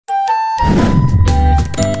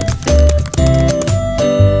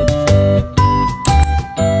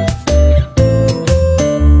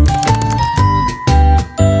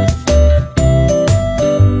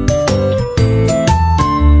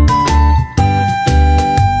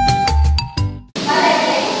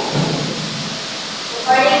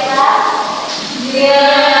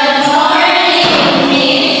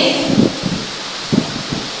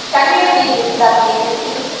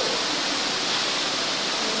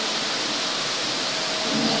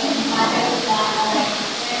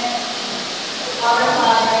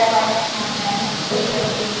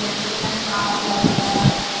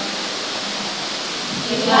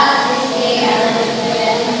Give us this day our daily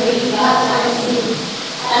bread, and forgive us our sins,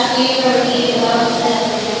 as we forgive those that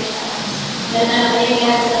forgive us. Do not bring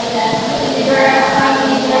us to death, but deliver us from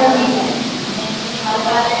evil. Help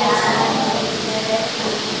us in our time of need.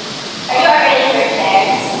 Are you already in your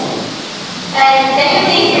chairs? And can you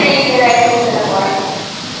please raise your right hand to the Lord?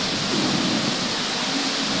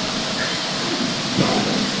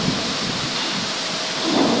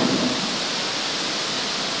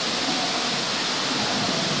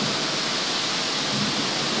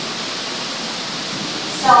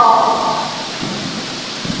 So,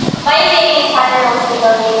 my name is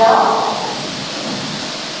Lingao-lingao,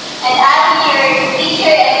 and I'm your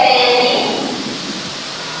teacher at LIVELIHOOD.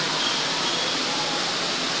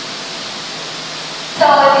 So,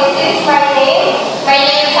 this is my name. My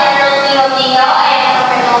name is Lingao-lingao. I am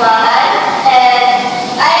from Lingao-lingao, and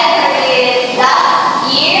I graduated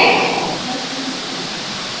last year,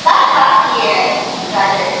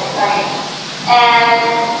 sorry. And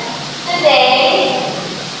today,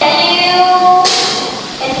 can you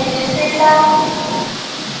introduce yourself?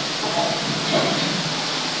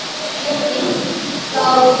 So,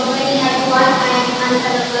 good morning everyone. I am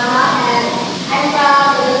Lingao-lingao and I'm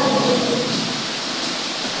from LIVELIHOOD.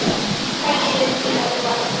 My name is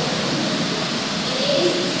everyone. My name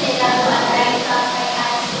is Lingao and I'm from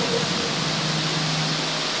LIVELIHOOD.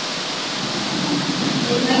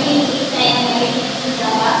 Good morning, I am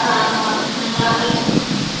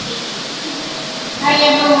Hi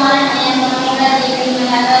everyone, I am Lingao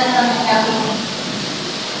from Lingao-lingao.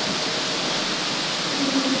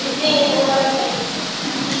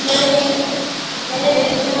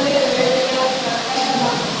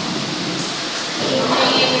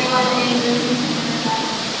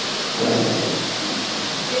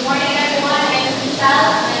 Good morning everyone, I am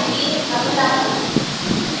Michelle, and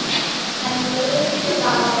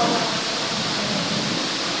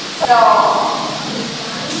So,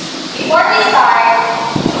 before we start,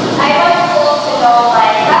 I want you to know my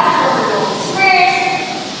classroom rules. First,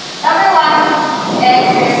 number 1 is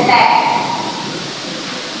respect.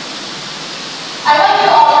 I want you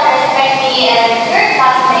all to respect me and your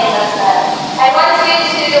classmates as well. I want you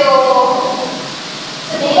to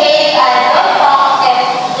behave and don't talk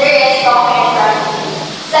if there is talking in front of you.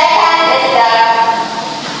 Second is that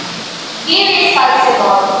be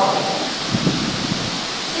responsible.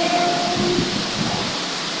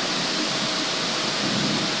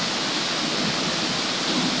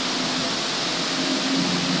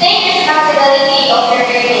 Take responsibility of your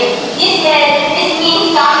learning. This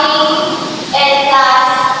means coming in class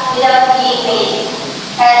without being late.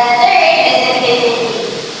 And third is integrity.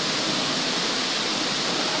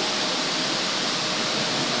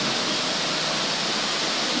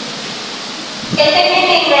 Integrity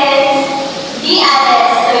means be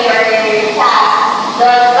honest to your class.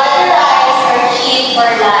 Don't plagiarize or cheat or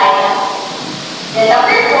lie. The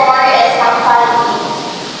number 4 is punctuality.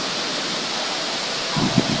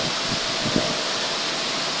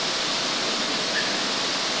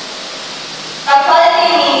 Punctuality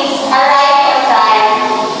means arrive on time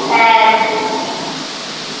and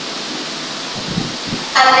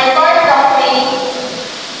report promptly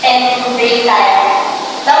and break time.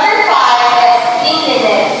 Number 5 is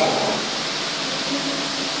cleanliness.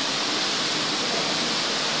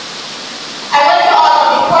 I want you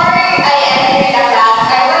all, before I enter the class,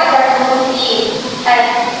 I want your room clean. And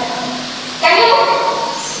can you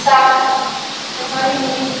stop?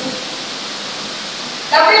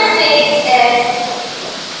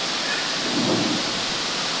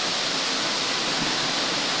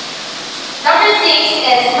 Number 6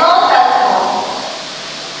 is no cell phone.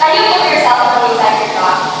 Can you put your cell phone inside your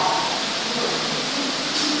bag?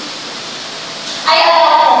 I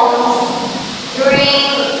allow phones during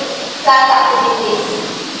class activities.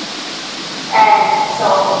 And so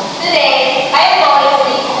today I am going to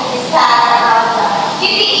this class about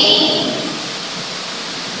PPE,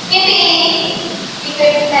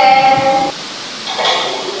 equipment.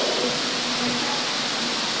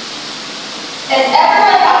 Does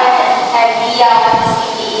everyone have an idea what is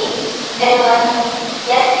PPE? Anyone?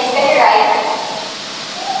 Yes, please get it right.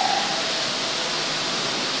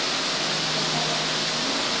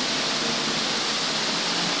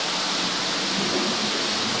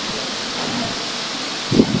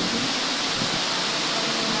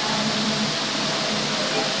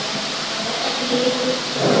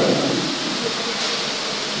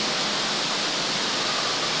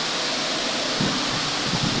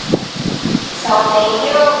 So thank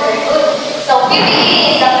you, very good. So PPE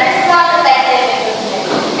is the personal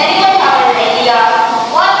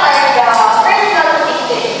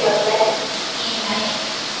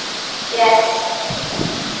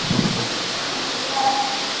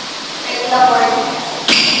word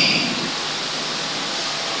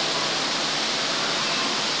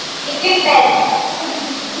equipment.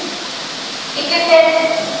 Equipment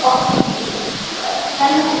of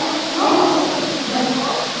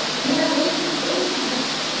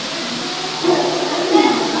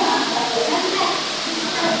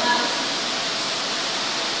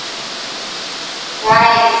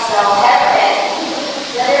right, so helmet.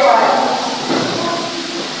 The other one.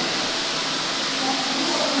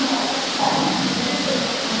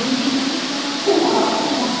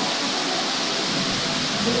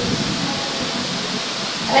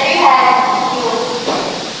 Then you have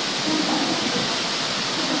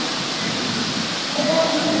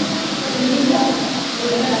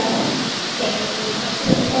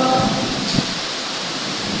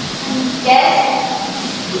yes.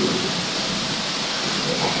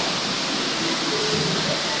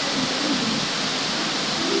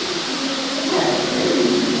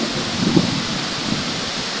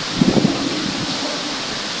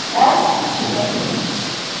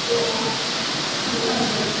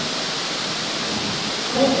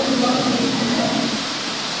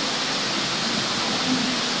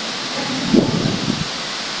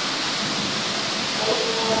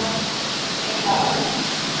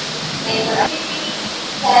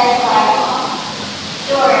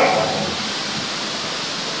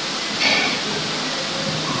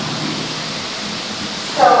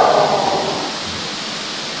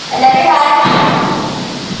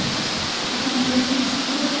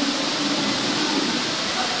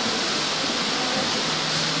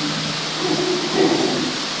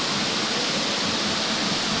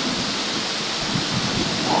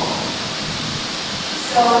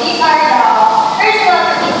 So these are the personal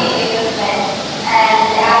protective equipment, and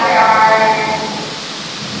the other are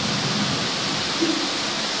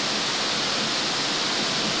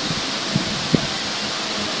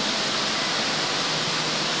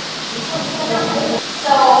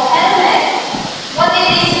so helmet. What it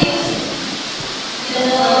is used to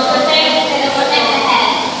protect the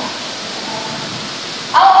hand.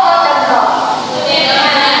 How about the glove? Protect the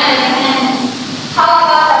hand. How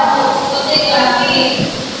about the boots? Protect the feet.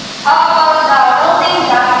 How about the rolling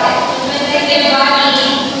jacket? Protect the body.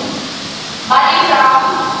 Body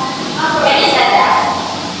from any setback.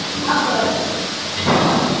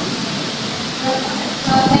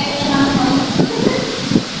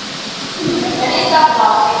 That is the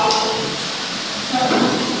glove.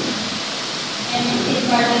 And it is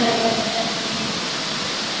part of the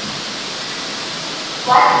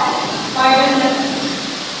what? Part of the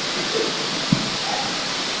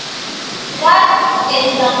what is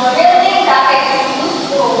the rolling jacket is used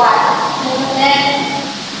for what? To protect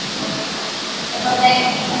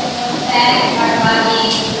our body.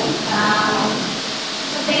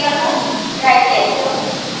 Right there.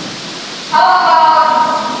 How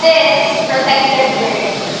about this protective wear?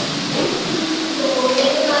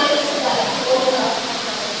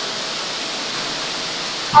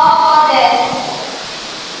 How about this?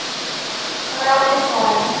 What about this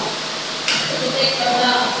one? To protect the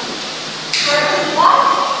what?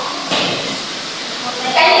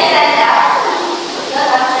 Can you stand up? Not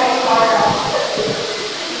answering tomorrow.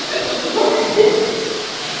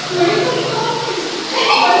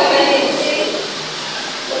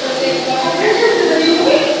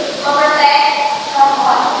 Protect from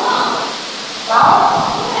what? Wow.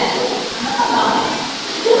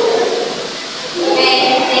 Okay,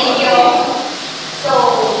 thank you. So,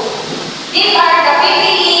 these are the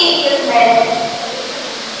PPE equipment.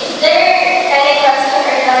 Is there any question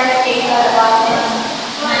or clarification about this?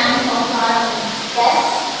 Yes?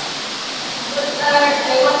 I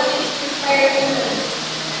want to inspire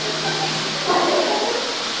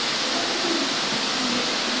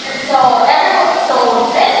so,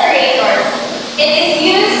 respirator.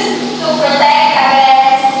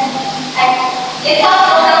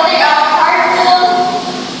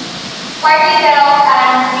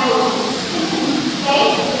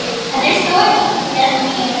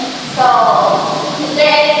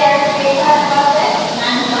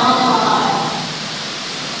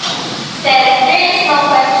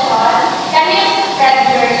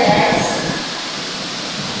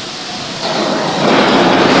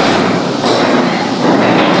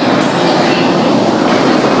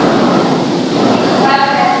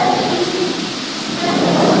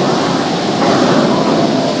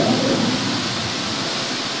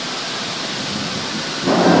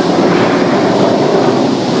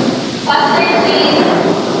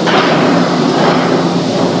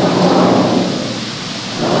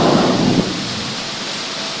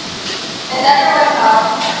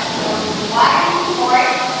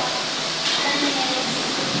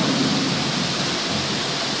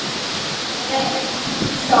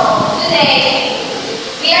 So today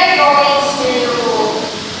we are going to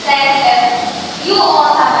check if you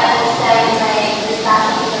all have understood my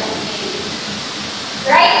discussion for today.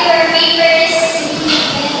 Write your papers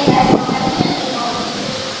in as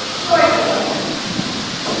short.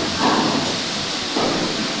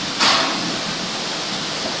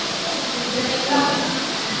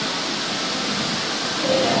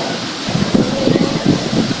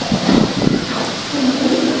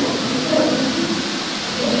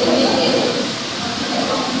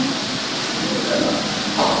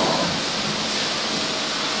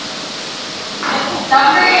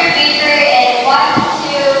 Number your paper in 1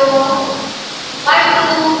 to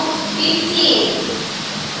 15.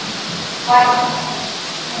 1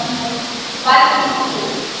 to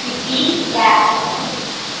 15? Yeah.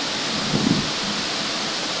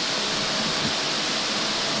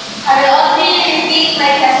 I will only repeat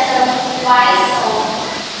my question twice, so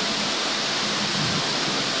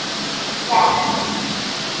yeah.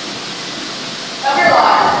 Number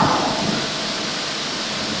 1.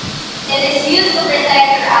 It is used to protect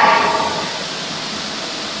your eyes.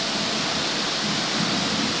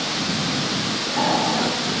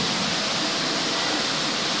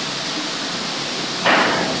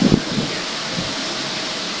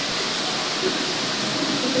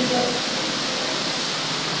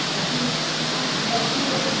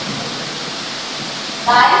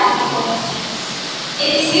 It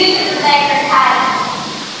is used to protect your hands.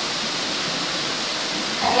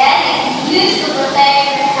 Again, it is used to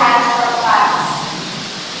protect your hands from cuts.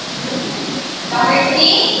 Number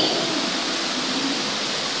 3.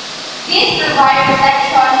 This provides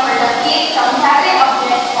protection for the feet from heavy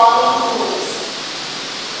objects falling tools.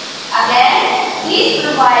 Again, these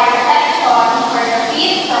provide protection for the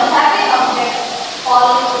feet from heavy objects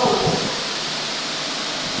falling tools.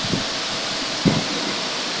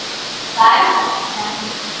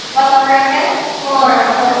 What number again? 4.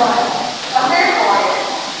 Number 4.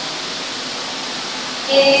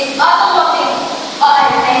 It is automotive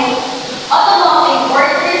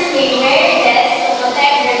workers may wear this to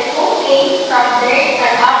protect their clothing from dirt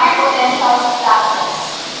and other potential splashes.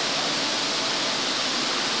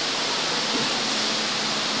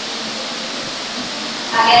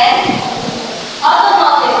 Again,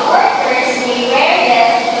 automotive workers may wear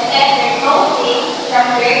this to protect their clothing from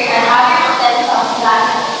dirt and other potential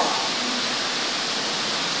splashes.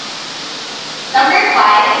 Number 5,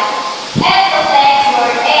 it protects your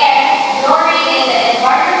air during in the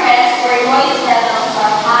environments where noise levels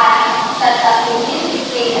are high, such as in this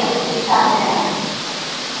state and the camera.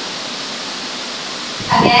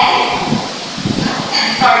 Again,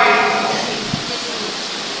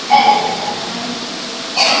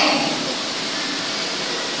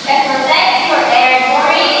 it protects your air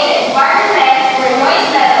during in the environments where noise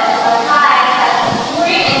levels are high, such as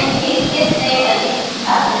during in this state and the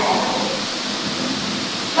camera.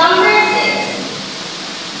 Number 6.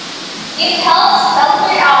 It helps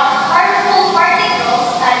filter out harmful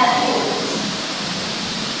particles and fumes.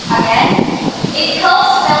 Again, it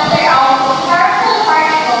helps filter out harmful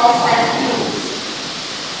particles and fumes.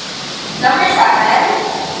 Number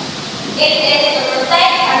 7. It is to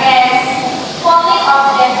protect against falling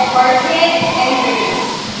objects or head injuries.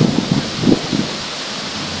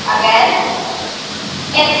 Again,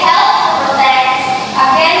 it helps to protect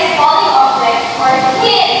against falling objects or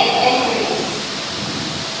head injuries.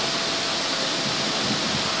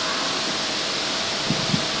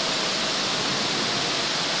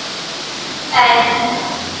 And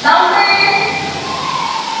number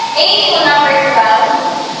 8 to number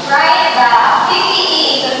 12, write the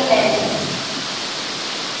PPE equipment.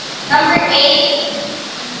 Number 8.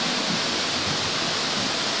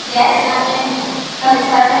 Yes, number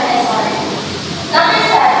 7, sorry. Number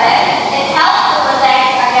 7, it helps to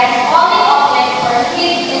protect against falling objects or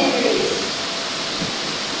head injuries.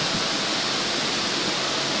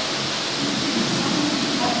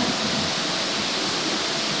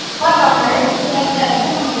 What number?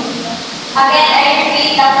 Again, I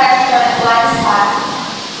repeat the question once more.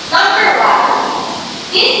 Number 1,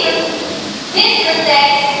 this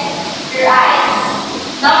protects your eyes.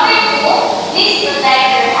 Number 2, this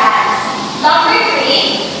protects your hands. Number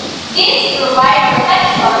 3, this provides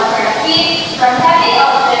protection for the feet from heavy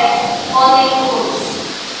objects falling tools.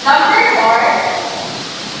 Number 4,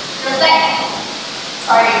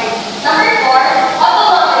 Number 4,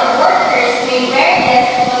 automotive workers may wear this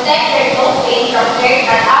to protect their clothing from dirt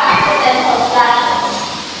and other potential splashes.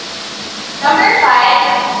 Number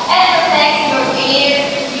 5, it protects your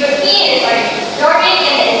ears during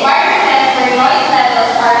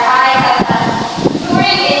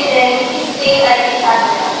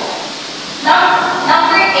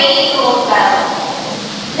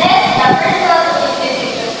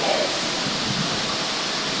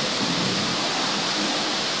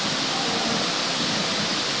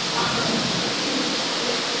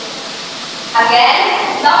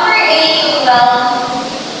Again, number 8 to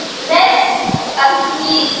 12. Let's at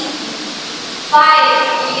least 5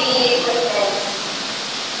 reading equipment.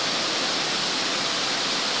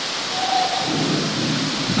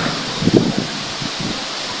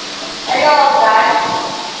 Are you all done?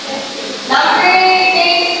 Number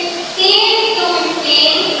 13 to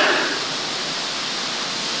 15.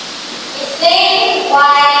 Explain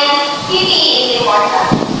why PPE is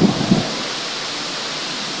important.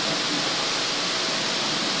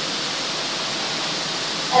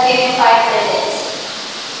 I'll give you 5 minutes.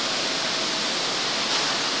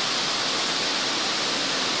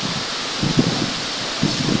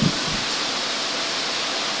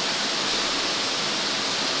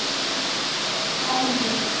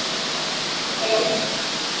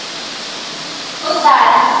 Who's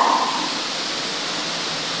that?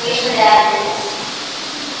 Wait for the others.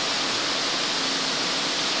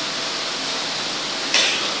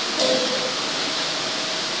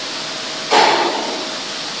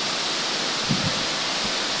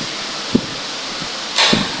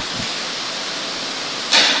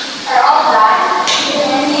 Are all done?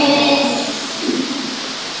 Yes.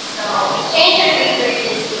 So, change your paper to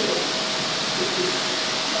this.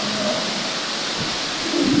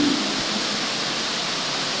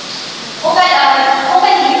 Who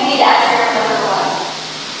can give me the answer of number 1?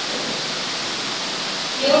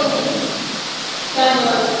 You?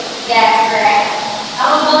 Yes, correct.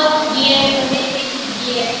 How about year?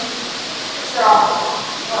 Year. It's wrong.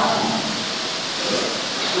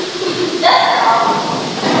 That's wrong.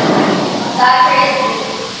 The answer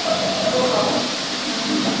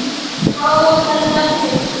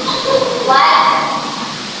is what?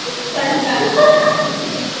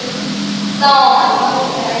 No.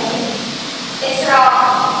 It's wrong.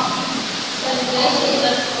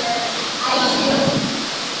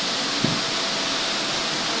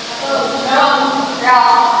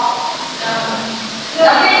 Wrong.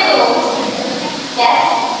 Number 2. Yes?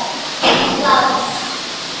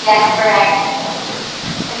 Yes, correct.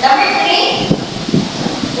 And number 3?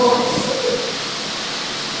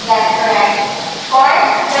 Yes, correct. 4?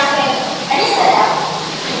 I just said that.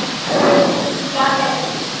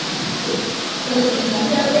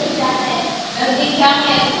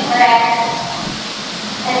 Correct.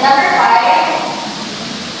 And number 5?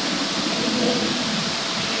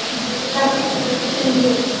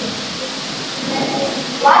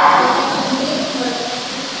 What?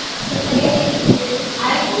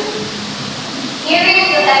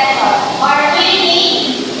 Hearing protection. Or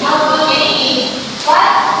hearing.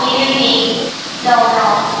 What? Hearing. No.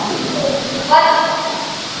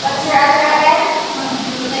 What's your answer again?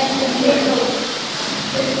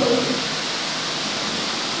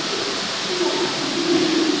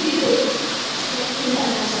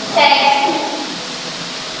 Thanks.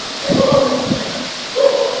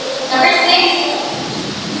 Number 6.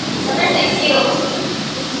 Number 6, you.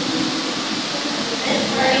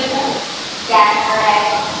 Yes, correct.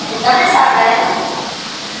 And number 7.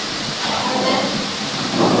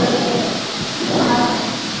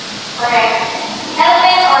 Correct.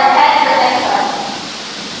 Helmet or head protection.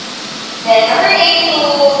 Then number 8 to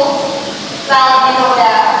 12, you know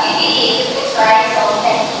the PPE, it's right, so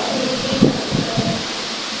thanks.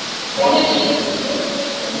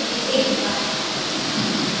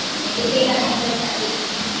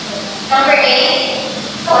 Number 8.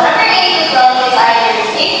 So number 8 to 12 is either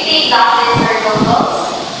safety glasses or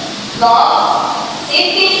goggles, gloves,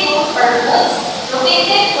 safety shoes or boots,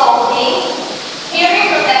 protective clothing,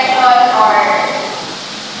 hearing protection or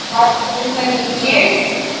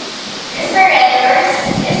ears, respirators,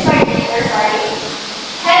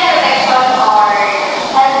 head protection or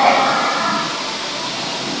helmet.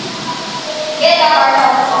 Get the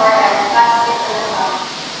parcel store and basket to the top.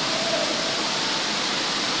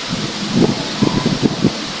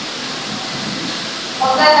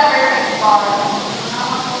 Huwag ka number 6 po.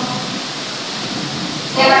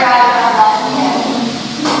 Never had a last name.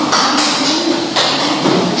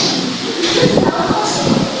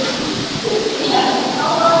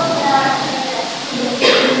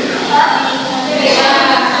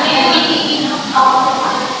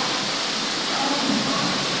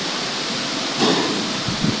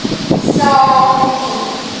 So,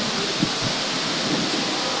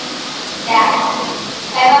 yeah.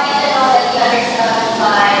 I want you to know that you understand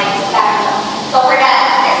my style. So for the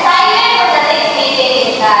assignment for the next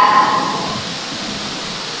meeting is that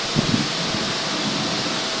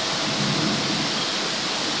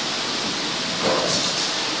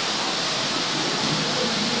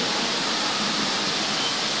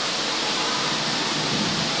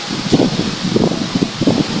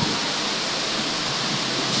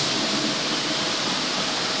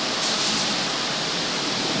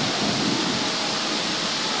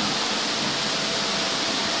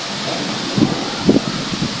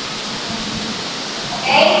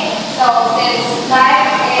Tonight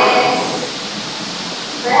is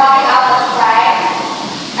we're helping out the tribe.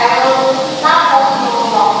 I will not hold you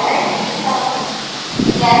longer.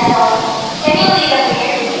 Yeah, so can you lead us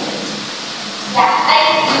here? Yeah,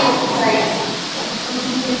 I do first.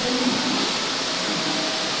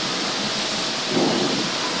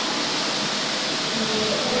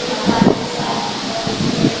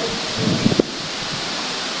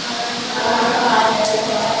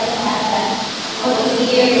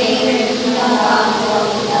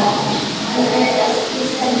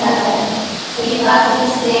 Give us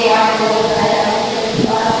this day our daily bread, and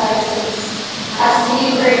forgive us our sins, as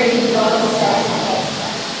we forgive those who sin against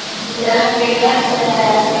us. Do not bring us to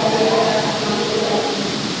test, but deliver us from evil.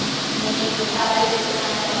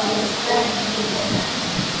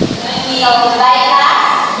 So,